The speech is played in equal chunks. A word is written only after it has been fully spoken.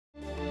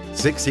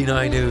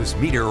69 News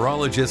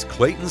meteorologist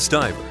Clayton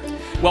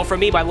Stiver. Well, for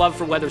me, my love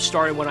for weather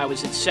started when I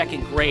was in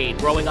second grade.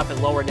 Growing up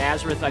in Lower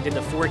Nazareth, I did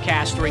the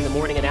forecast during the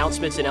morning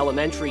announcements in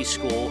elementary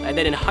school. And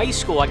then in high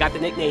school, I got the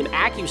nickname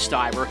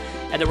Stiver,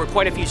 and there were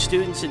quite a few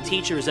students and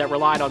teachers that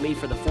relied on me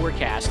for the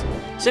forecast.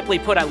 Simply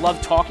put, I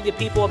love talking to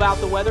people about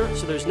the weather,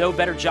 so there's no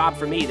better job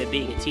for me than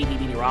being a TV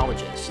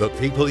meteorologist. The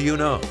people you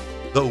know,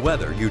 the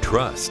weather you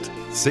trust.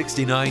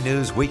 69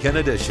 News Weekend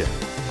Edition,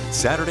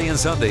 Saturday and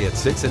Sunday at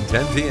 6 and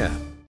 10 p.m.